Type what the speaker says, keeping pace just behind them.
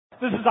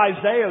This is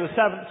Isaiah, the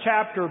 7th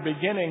chapter,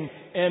 beginning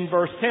in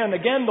verse 10.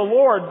 Again, the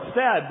Lord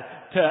said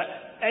to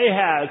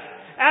Ahaz,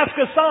 "Ask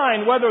a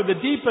sign, whether the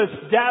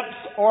deepest depths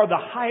or the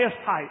highest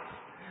heights."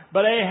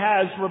 But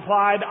Ahaz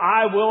replied,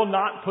 "I will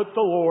not put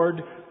the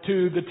Lord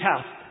to the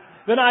test."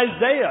 Then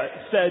Isaiah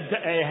said to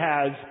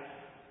Ahaz,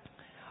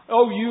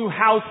 "O you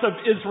house of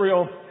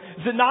Israel,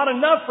 is it not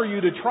enough for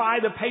you to try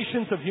the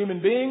patience of human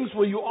beings?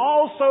 Will you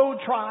also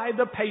try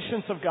the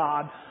patience of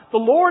God? The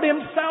Lord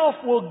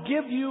himself will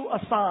give you a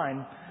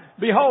sign.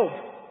 Behold,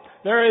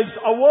 there is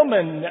a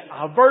woman,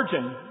 a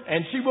virgin,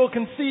 and she will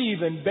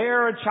conceive and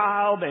bear a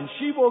child, and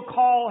she will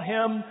call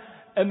him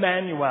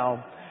Emmanuel.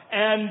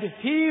 And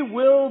he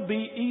will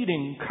be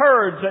eating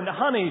curds and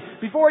honey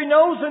before he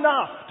knows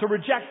enough to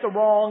reject the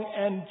wrong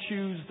and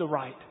choose the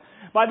right.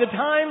 By the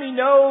time he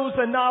knows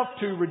enough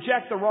to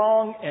reject the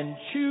wrong and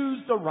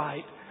choose the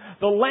right,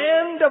 the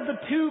land of the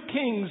two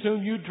kings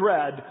whom you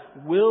dread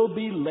will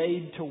be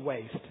laid to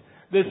waste."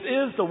 This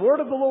is the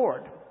word of the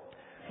Lord.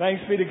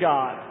 Thanks be to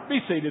God. Be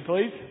seated,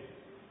 please.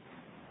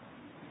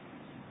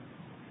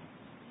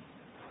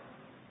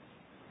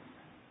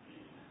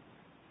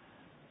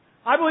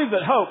 I believe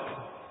that hope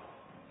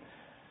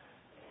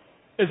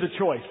is a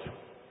choice.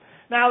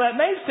 Now, that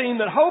may seem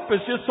that hope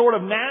is just sort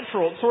of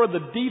natural. It's sort of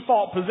the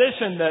default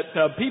position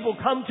that people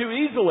come to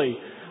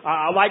easily.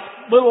 Like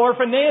little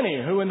orphan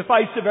Nanny, who in the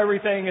face of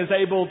everything is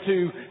able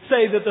to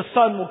say that the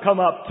sun will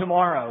come up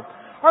tomorrow.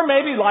 Or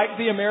maybe like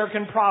the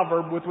American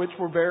proverb with which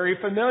we're very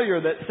familiar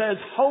that says,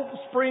 "Hope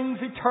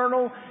springs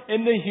eternal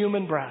in the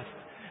human breast."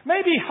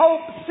 Maybe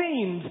hope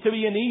seems to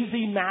be an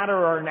easy matter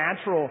or a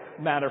natural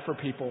matter for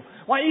people.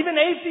 Why, even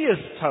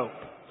atheists hope.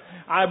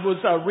 I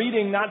was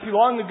reading not too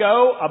long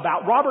ago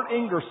about Robert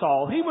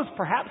Ingersoll. He was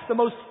perhaps the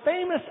most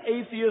famous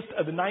atheist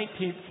of the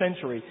 19th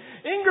century.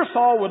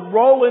 Ingersoll would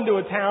roll into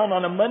a town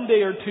on a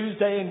Monday or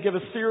Tuesday and give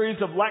a series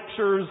of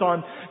lectures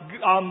on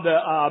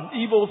the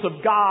evils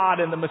of God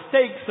and the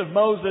mistakes of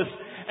Moses.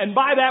 And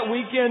by that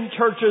weekend,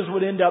 churches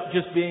would end up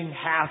just being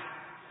half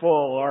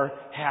full or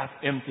half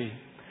empty.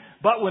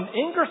 But when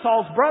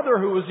Ingersoll's brother,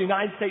 who was a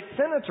United States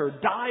Senator,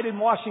 died in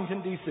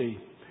Washington, D.C.,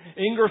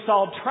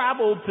 Ingersoll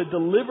traveled to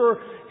deliver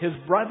his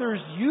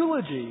brother's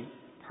eulogy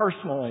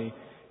personally.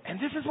 And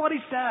this is what he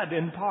said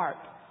in part.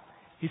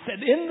 He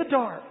said, "In the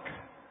dark,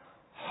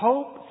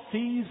 hope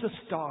sees a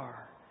star,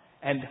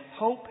 and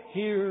hope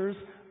hears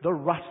the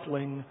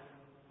rustling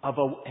of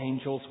an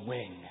angel's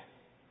wing."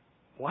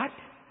 What?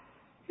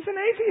 He's an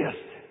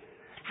atheist.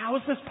 How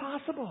is this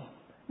possible?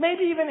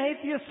 Maybe even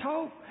atheists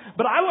hope.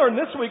 But I learned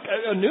this week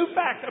a new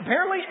fact.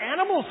 Apparently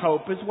animals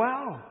hope as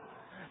well.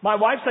 My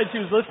wife said she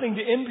was listening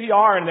to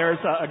NPR, and there's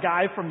a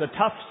guy from the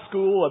Tufts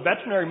School of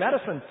Veterinary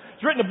Medicine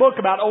who's written a book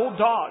about old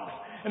dogs.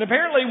 And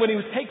apparently when he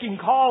was taking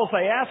calls,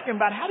 they asked him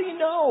about, how do you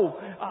know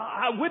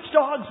which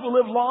dogs will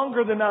live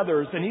longer than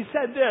others? And he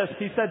said this.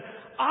 He said,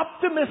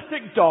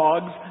 optimistic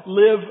dogs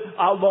live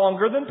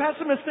longer than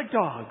pessimistic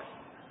dogs.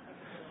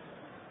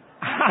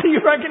 How do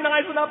you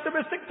recognize an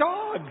optimistic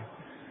dog?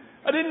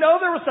 I didn't know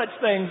there were such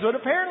things, but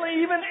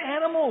apparently even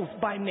animals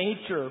by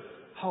nature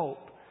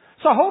hope.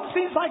 So hope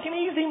seems like an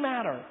easy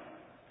matter.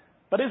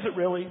 But is it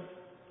really?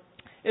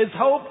 Is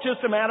hope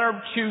just a matter of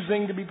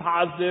choosing to be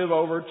positive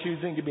over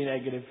choosing to be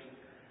negative?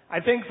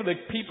 I think for the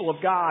people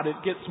of God,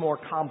 it gets more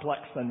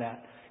complex than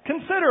that.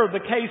 Consider the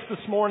case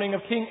this morning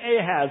of King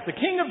Ahaz, the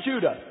king of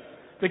Judah,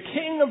 the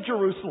king of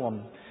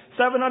Jerusalem.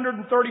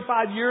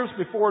 735 years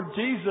before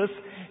Jesus,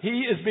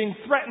 he is being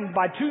threatened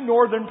by two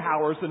northern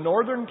powers, the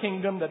northern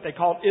kingdom that they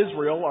called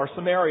Israel, or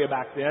Samaria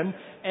back then,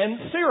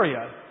 and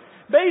Syria.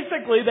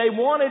 Basically, they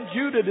wanted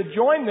Judah to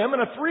join them in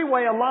a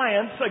three-way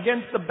alliance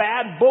against the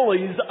bad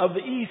bullies of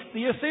the east,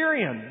 the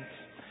Assyrians.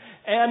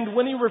 And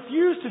when he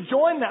refused to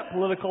join that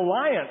political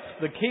alliance,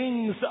 the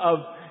kings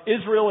of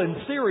Israel and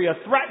Syria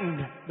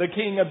threatened the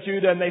king of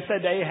Judah, and they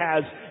said to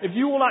Ahaz, "If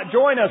you will not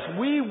join us,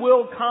 we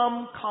will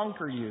come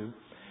conquer you."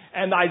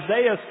 And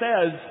Isaiah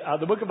says,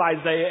 the book of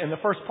Isaiah in the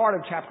first part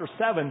of chapter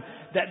 7,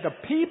 that the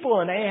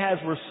people in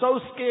Ahaz were so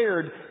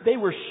scared, they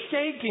were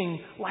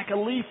shaking like a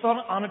leaf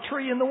on a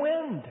tree in the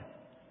wind.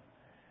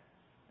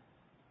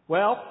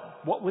 Well,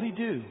 what would he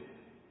do?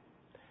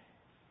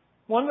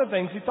 One of the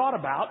things he thought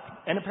about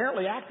and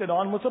apparently acted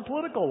on was a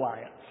political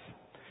alliance.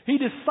 He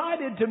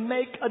decided to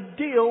make a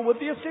deal with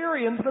the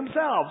Assyrians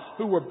themselves,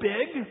 who were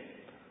big,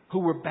 who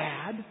were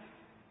bad,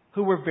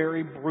 who were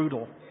very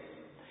brutal.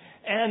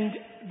 And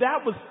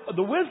that was,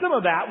 the wisdom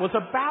of that was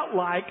about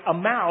like a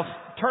mouse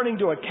turning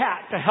to a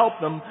cat to help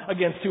them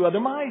against two other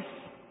mice.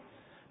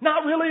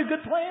 Not really a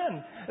good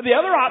plan. The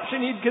other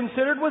option he'd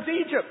considered was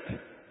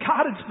Egypt.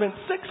 God had spent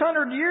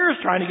 600 years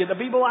trying to get the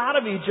people out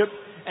of Egypt,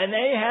 and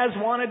Ahaz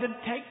wanted to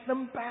take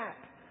them back.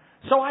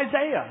 So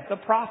Isaiah, the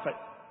prophet,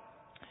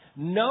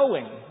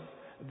 knowing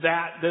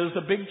that there's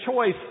a big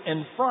choice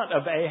in front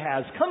of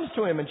Ahaz, comes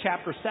to him in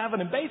chapter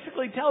 7 and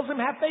basically tells him,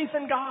 have faith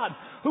in God,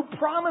 who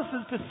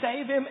promises to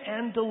save him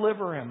and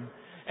deliver him.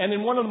 And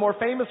in one of the more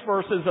famous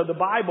verses of the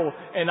Bible,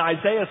 in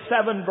Isaiah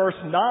 7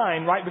 verse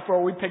 9, right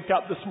before we picked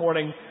up this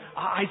morning,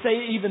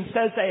 Isaiah even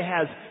says to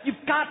Ahaz,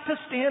 you've got to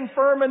stand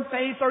firm in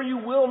faith or you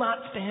will not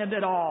stand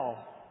at all.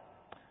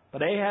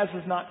 But Ahaz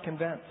is not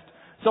convinced.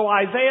 So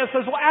Isaiah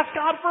says, well, ask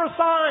God for a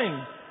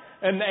sign.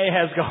 And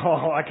Ahaz goes,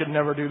 oh, I could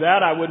never do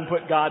that. I wouldn't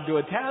put God to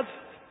a test.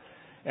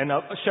 And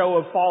a show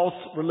of false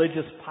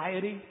religious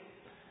piety.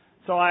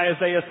 So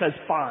Isaiah says,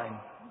 fine.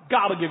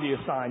 God will give you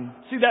a sign.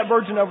 See that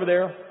virgin over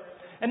there?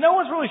 And no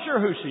one's really sure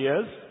who she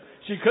is.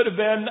 She could have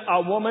been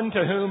a woman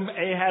to whom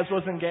Ahaz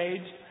was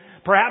engaged.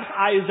 Perhaps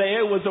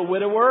Isaiah was a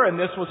widower and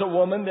this was a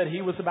woman that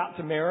he was about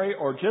to marry,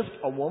 or just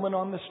a woman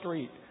on the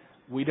street.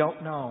 We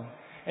don't know.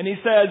 And he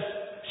says,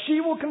 she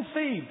will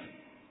conceive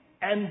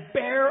and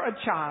bear a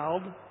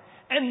child,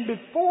 and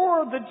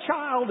before the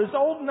child is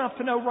old enough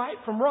to know right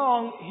from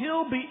wrong,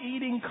 he'll be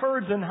eating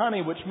curds and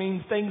honey, which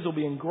means things will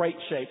be in great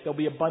shape. There'll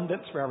be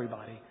abundance for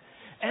everybody.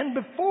 And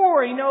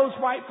before he knows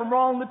right from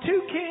wrong, the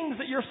two kings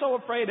that you're so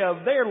afraid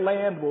of, their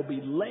land will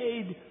be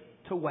laid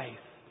to waste.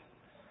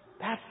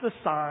 That's the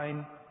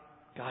sign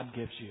God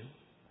gives you.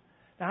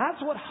 Now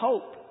that's what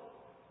hope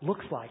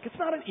looks like. It's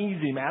not an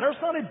easy matter. It's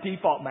not a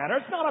default matter.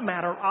 It's not a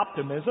matter of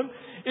optimism.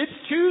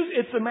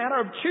 It's a matter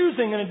of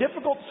choosing in a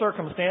difficult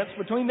circumstance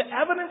between the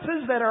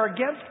evidences that are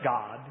against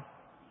God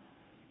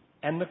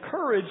and the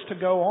courage to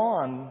go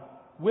on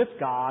with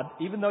God,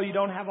 even though you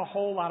don't have a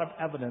whole lot of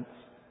evidence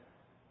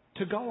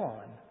to go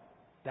on.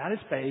 That is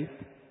faith.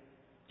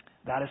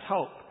 That is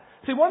hope.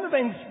 See, one of the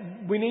things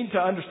we need to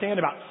understand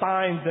about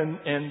signs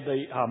in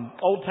the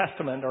Old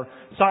Testament, or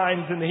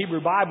signs in the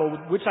Hebrew Bible,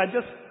 which I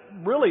just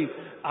really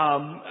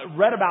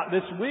read about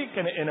this week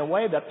in a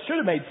way that should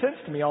have made sense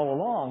to me all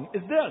along,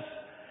 is this.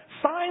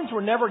 Signs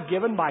were never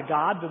given by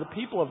God to the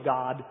people of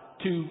God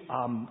to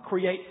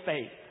create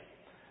faith.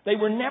 They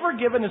were never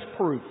given as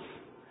proof.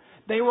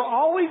 They were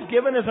always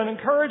given as an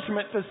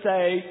encouragement to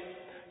say,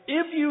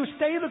 if you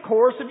stay the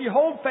course, if you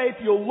hold faith,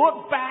 you'll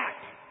look back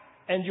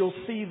and you'll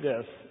see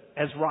this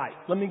as right.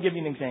 Let me give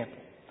you an example.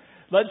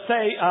 Let's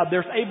say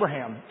there's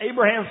Abraham.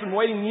 Abraham's been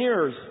waiting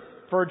years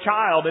for a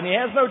child and he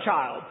has no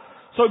child.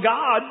 So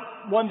God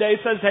one day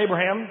says to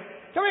Abraham,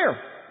 come here,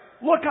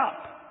 look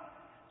up,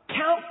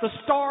 count the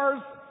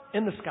stars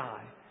in the sky.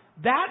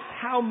 That's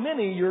how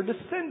many your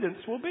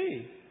descendants will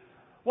be.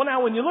 Well,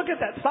 now when you look at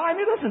that sign,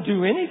 it doesn't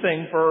do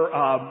anything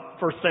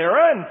for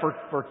Sarah and for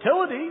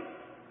fertility.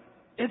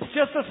 It's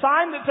just a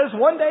sign that says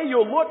one day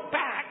you'll look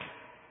back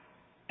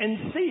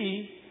and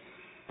see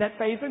that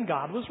faith in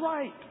God was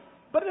right.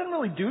 But it doesn't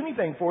really do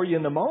anything for you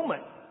in the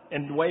moment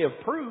in the way of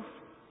proof.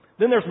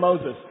 Then there's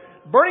Moses.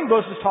 Burning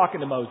Bush is talking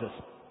to Moses,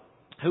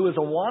 who is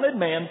a wanted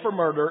man for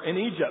murder in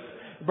Egypt.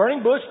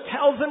 Burning Bush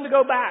tells him to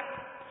go back,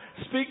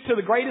 speak to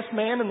the greatest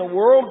man in the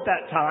world at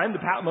that time, the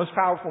most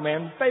powerful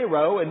man,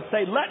 Pharaoh, and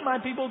say, let my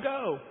people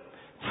go.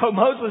 So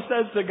Moses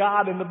says to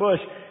God in the bush,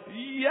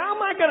 yeah, how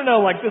am I going to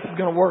know this is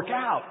going to work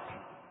out?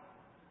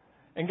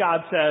 And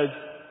God says,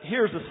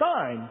 here's a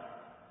sign.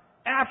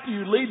 After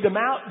you lead them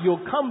out,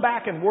 you'll come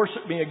back and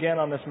worship me again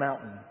on this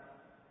mountain.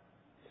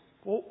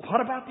 Well,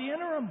 what about the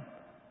interim?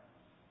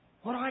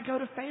 What do I go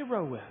to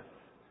Pharaoh with?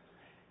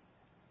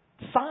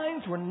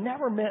 Signs were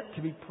never meant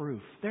to be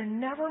proof. They're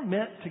never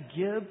meant to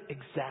give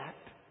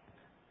exact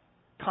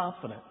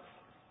confidence.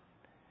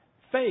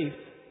 Faith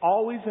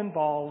always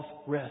involves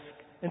risk.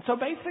 And so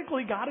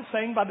basically God is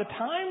saying by the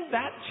time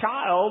that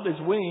child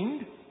is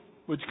weaned,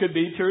 which could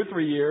be 2 or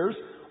 3 years,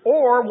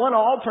 or one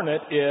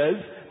alternate is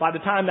by the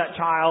time that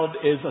child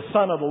is a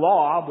son of the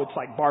law, which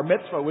like bar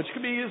mitzvah, which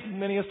could be as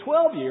many as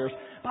 12 years,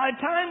 by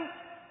the time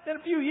in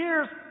a few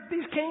years,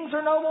 these kings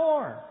are no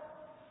more.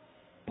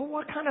 But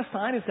what kind of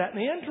sign is that in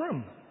the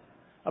interim?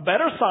 A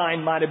better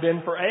sign might have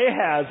been for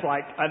Ahaz,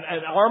 like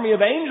an army of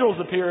angels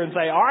appear and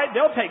say, all right,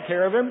 they'll take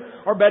care of him,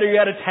 or better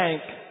yet, a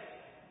tank.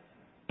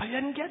 But he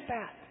doesn't get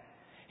that.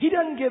 He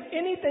doesn't give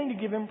anything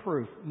to give him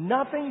proof.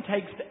 Nothing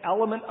takes the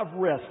element of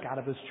risk out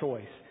of his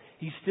choice.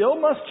 He still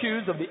must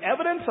choose of the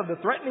evidence of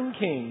the threatening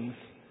kings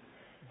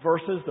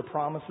versus the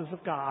promises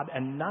of God,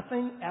 and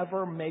nothing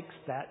ever makes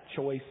that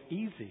choice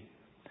easy.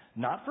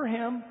 Not for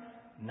him,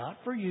 not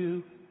for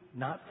you,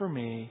 not for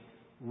me.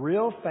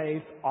 Real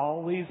faith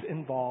always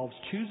involves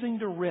choosing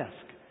to risk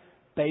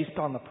based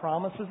on the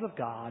promises of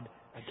God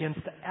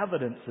against the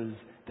evidences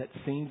that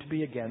seem to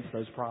be against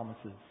those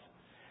promises.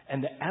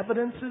 And the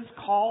evidences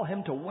call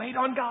him to wait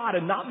on God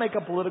and not make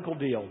a political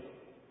deal.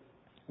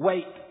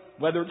 Wait,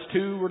 whether it's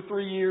 2 or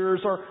 3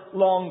 years or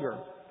longer.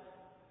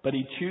 But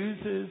he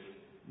chooses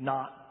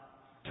not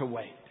to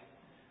wait.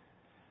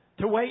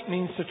 To wait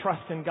means to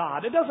trust in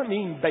God. It doesn't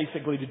mean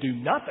basically to do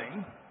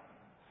nothing.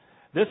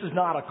 This is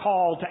not a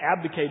call to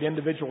abdicate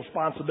individual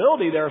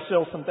responsibility. There are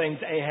still some things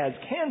Ahaz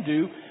can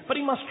do, but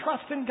he must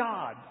trust in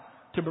God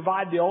to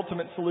provide the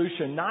ultimate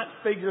solution, not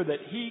figure that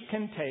he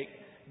can take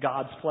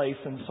God's place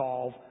and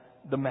solve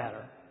the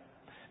matter.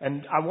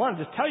 And I want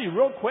to just tell you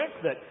real quick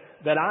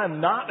that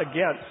I'm not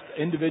against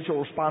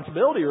individual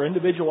responsibility or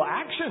individual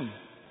action.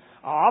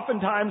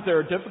 Oftentimes there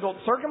are difficult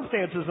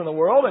circumstances in the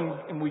world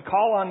and we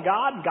call on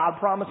God and God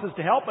promises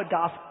to help, but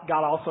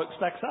God also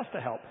expects us to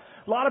help.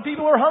 A lot of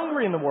people are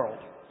hungry in the world.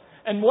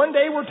 And one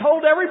day we're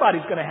told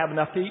everybody's going to have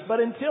enough to eat. But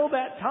until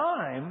that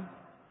time,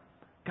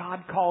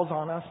 God calls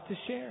on us to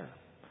share.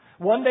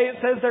 One day it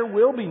says there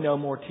will be no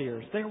more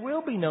tears. There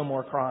will be no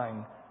more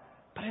crying.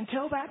 But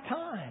until that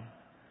time,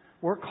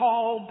 we're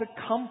called to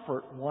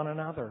comfort one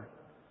another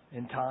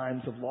in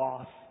times of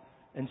loss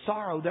and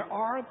sorrow. There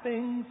are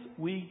things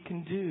we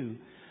can do,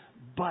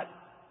 but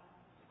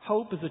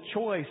hope is a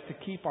choice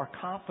to keep our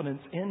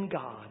confidence in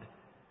God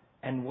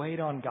and wait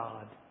on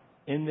God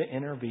in the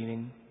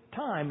intervening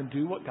time and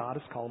do what God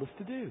has called us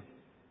to do.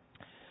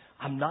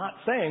 I'm not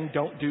saying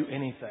don't do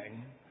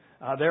anything.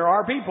 There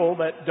are people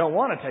that don't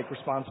want to take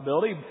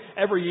responsibility.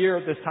 Every year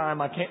at this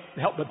time, I can't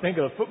help but think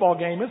of a football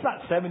game. It's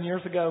about 7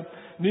 years ago.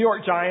 New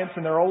York Giants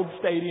in their old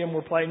stadium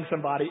were playing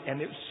somebody,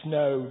 and it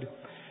snowed.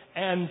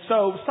 And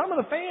so some of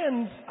the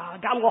fans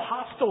got a little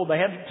hostile. They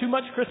had too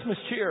much Christmas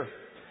cheer.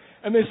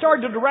 And they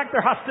started to direct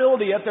their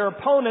hostility at their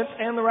opponents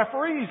and the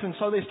referees. And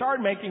so they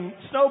started making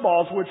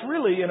snowballs, which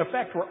really, in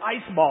effect, were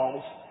ice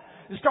balls.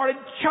 They started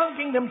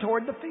chunking them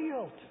toward the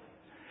field.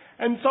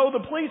 And so the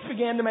police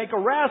began to make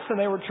arrests, and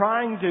they were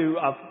trying to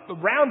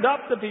round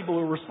up the people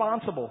who were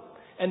responsible.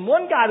 And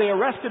one guy they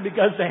arrested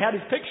because they had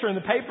his picture in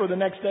the paper the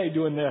next day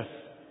doing this.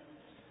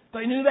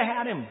 They knew they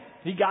had him.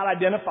 He got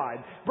identified.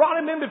 Brought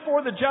him in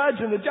before the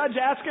judge, and the judge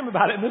asked him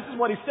about it, and this is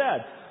what he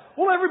said.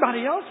 Well,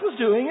 everybody else was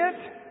doing it.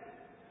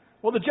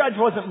 Well, the judge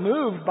wasn't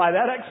moved by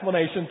that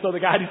explanation, so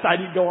the guy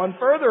decided he'd go on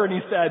further, and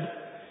he said,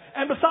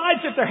 and besides,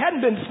 if there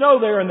hadn't been snow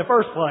there in the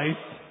first place,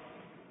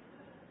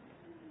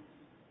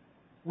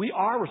 we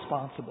are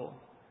responsible.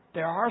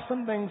 There are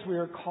some things we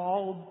are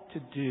called to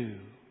do,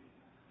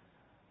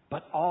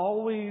 but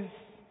always,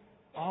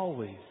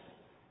 always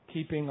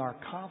keeping our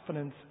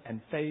confidence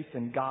and faith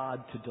in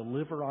God to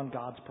deliver on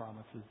God's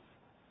promises.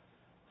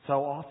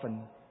 So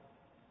often,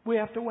 we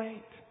have to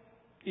wait,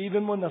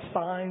 even when the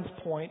signs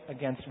point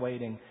against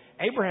waiting.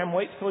 Abraham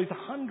waits till he's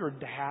 100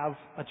 to have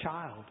a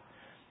child.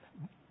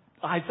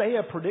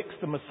 Isaiah predicts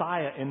the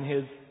Messiah in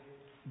his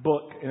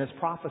book, in his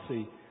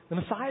prophecy. The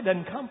Messiah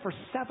doesn't come for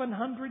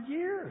 700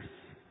 years.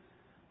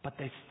 But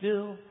they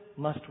still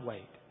must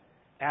wait,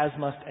 as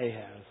must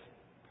Ahaz.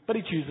 But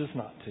he chooses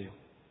not to.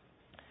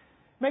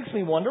 Makes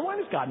me wonder, why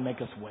does God make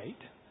us wait?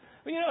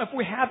 Well, if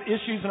we have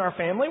issues in our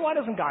family, why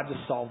doesn't God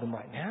just solve them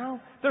right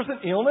now? There's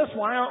an illness,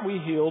 why aren't we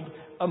healed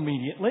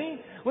immediately?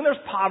 When there's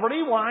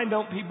poverty, why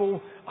don't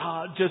people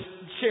just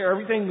share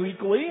everything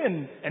equally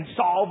and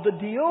solve the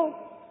deal?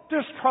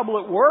 There's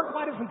trouble at work,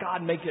 why doesn't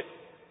God make it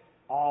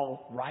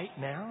all right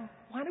now?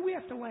 Why do we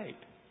have to wait?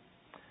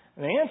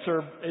 And the answer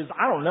is,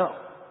 I don't know.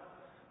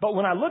 But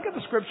when I look at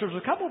the Scriptures,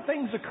 a couple of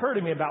things occur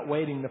to me about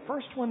waiting. The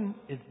first one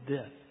is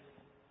this.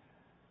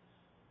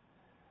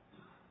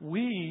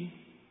 We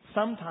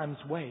sometimes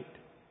wait,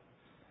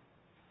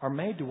 are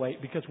made to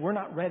wait, because we're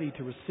not ready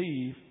to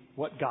receive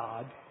what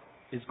God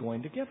is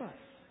going to give us.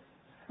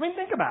 I mean,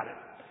 think about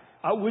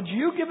it. Would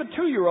you give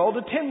a 2-year-old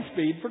a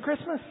 10-speed for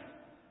Christmas?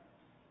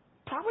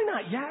 Probably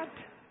not yet.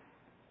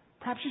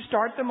 Perhaps you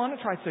start them on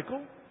a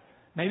tricycle.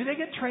 Maybe they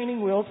get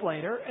training wheels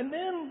later, and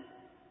then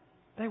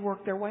they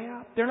work their way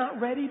up. They're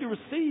not ready to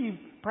receive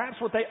perhaps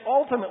what they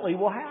ultimately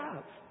will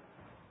have.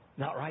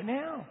 Not right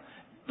now.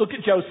 Look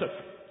at Joseph.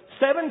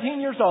 17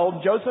 years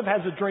old, Joseph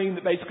has a dream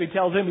that basically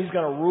tells him he's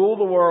going to rule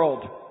the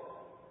world.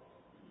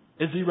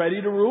 Is he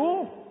ready to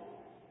rule?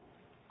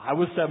 I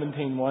was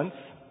 17 once.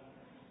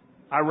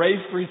 I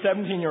raised 3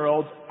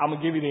 17-year-olds. I'm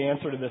going to give you the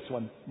answer to this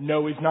one.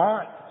 No, he's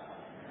not.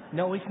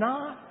 No, he's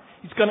not.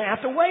 He's going to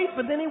have to wait,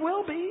 but then he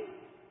will be.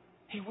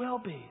 He will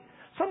be.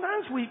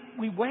 Sometimes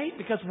we wait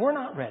because we're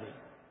not ready.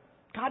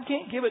 God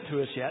can't give it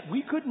to us yet.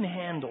 We couldn't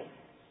handle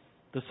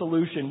the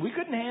solution. We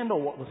couldn't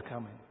handle what was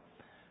coming.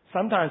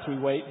 Sometimes we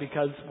wait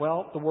because,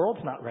 the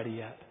world's not ready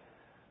yet.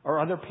 Or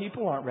other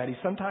people aren't ready.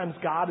 Sometimes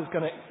God is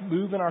going to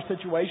move in our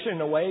situation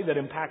in a way that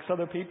impacts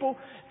other people,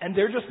 and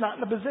they're just not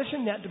in a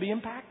position yet to be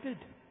impacted.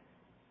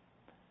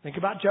 Think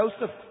about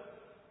Joseph.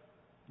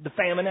 The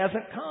famine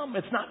hasn't come.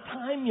 It's not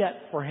time yet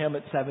for him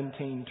at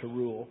 17 to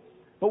rule.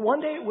 But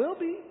one day it will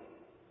be.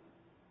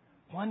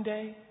 One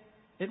day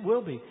it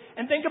will be.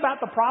 And think about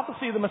the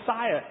prophecy of the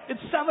Messiah.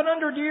 It's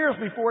 700 years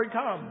before he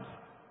comes.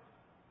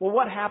 Well,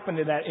 what happened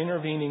in that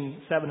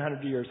intervening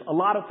 700 years? A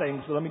lot of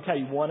things, but let me tell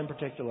you one in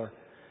particular.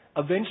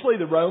 Eventually,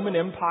 the Roman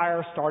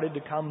Empire started to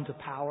come to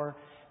power,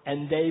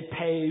 and they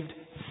paved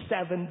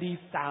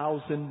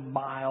 70,000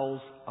 miles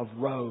of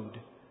road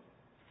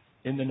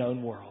in the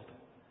known world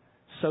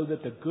so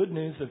that the good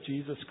news of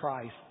Jesus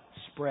Christ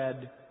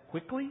spread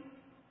quickly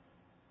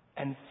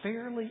and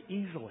fairly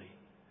easily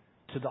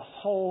to the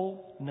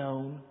whole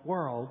known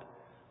world,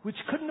 which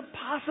couldn't have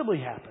possibly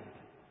happened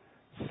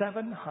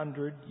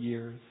 700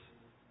 years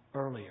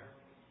earlier.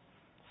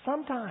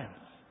 Sometimes,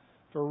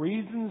 for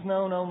reasons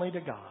known only to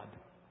God,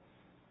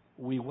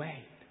 we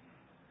wait.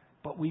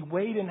 But we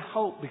wait in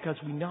hope because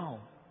we know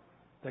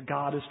that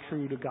God is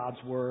true to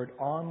God's word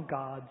on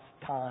God's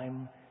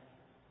time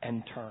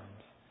and terms.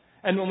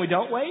 And when we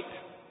don't wait,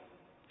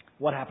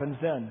 what happens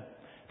then?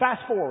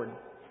 Fast forward.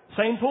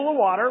 Same pool of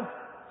water.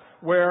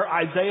 where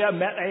Isaiah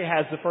met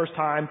Ahaz the first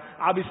time.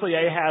 Obviously,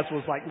 Ahaz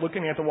was like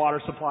looking at the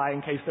water supply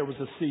in case there was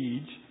a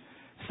siege.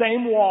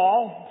 Same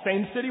wall,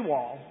 same city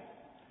wall.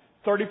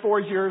 34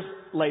 years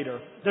later,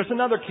 there's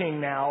another king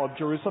now of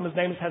Jerusalem. His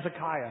name is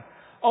Hezekiah.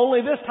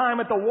 Only this time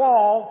at the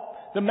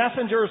wall, the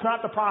messenger is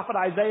not the prophet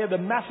Isaiah. The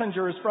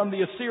messenger is from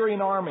the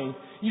Assyrian army.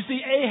 You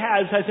see,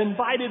 Ahaz has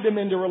invited them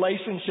into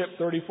relationship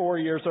 34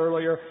 years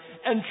earlier.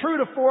 And true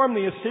to form,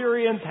 the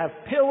Assyrians have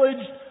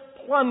pillaged,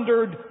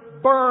 plundered,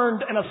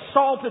 burned, and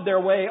assaulted their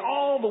way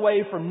all the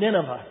way from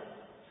Nineveh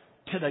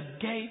to the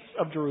gates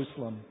of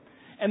Jerusalem.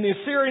 And the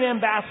Assyrian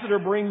ambassador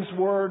brings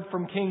word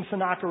from King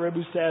Sennacherib,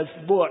 who says,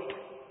 look,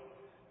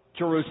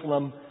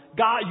 Jerusalem,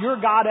 your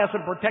God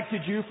hasn't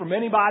protected you from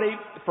anybody,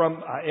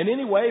 in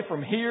any way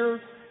from here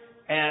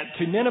and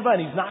to Nineveh,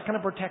 and He's not going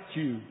to protect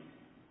you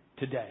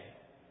today.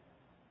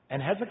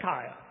 And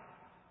Hezekiah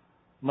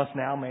must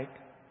now make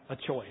a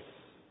choice.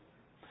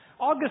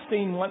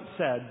 Augustine once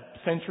said,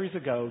 centuries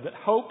ago, that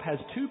hope has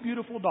two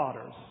beautiful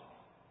daughters,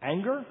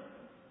 anger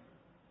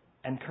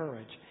and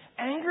courage.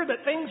 Anger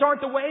that things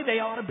aren't the way they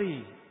ought to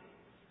be,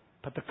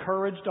 but the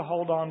courage to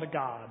hold on to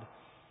God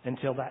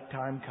until that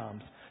time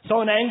comes.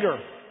 So in anger,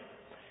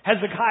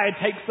 Hezekiah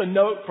takes the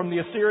note from the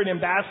Assyrian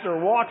ambassador,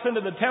 walks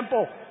into the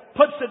temple,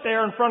 puts it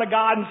there in front of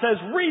God and says,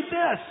 read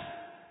this.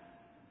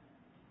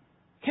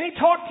 Can He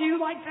talk to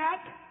you like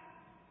that?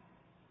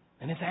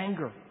 In his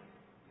anger,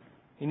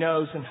 he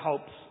knows and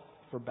hopes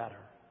for better.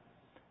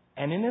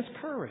 And in his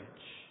courage,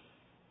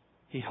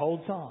 he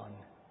holds on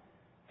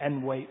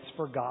and waits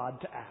for God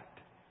to act.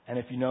 And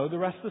if you know the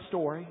rest of the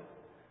story,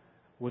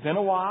 within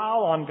a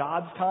while, on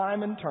God's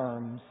time and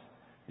terms,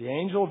 the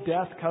angel of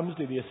death comes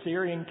to the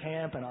Assyrian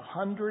camp and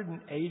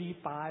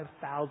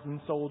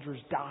 185,000 soldiers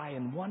die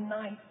in one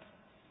night.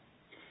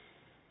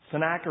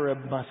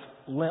 Sennacherib must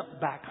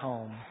limp back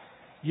home.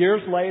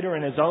 Years later,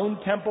 in his own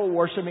temple,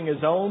 worshiping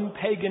his own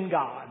pagan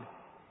god,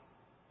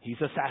 he's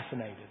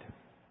assassinated.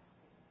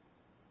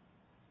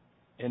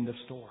 End of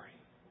story.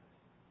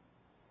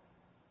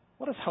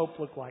 What does hope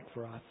look like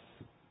for us?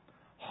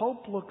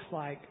 Hope looks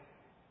like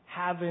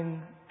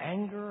having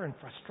anger and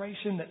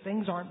frustration that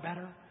things aren't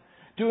better,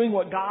 doing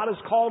what God has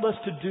called us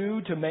to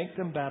do to make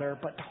them better,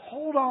 but to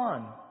hold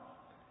on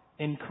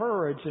in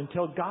courage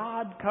until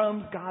God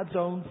comes, God's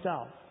own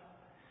self,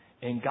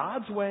 in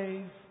God's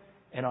ways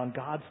and on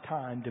God's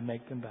time to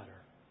make them better.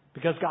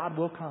 Because God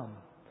will come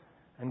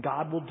and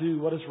God will do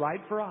what is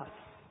right for us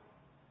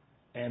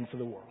and for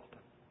the world.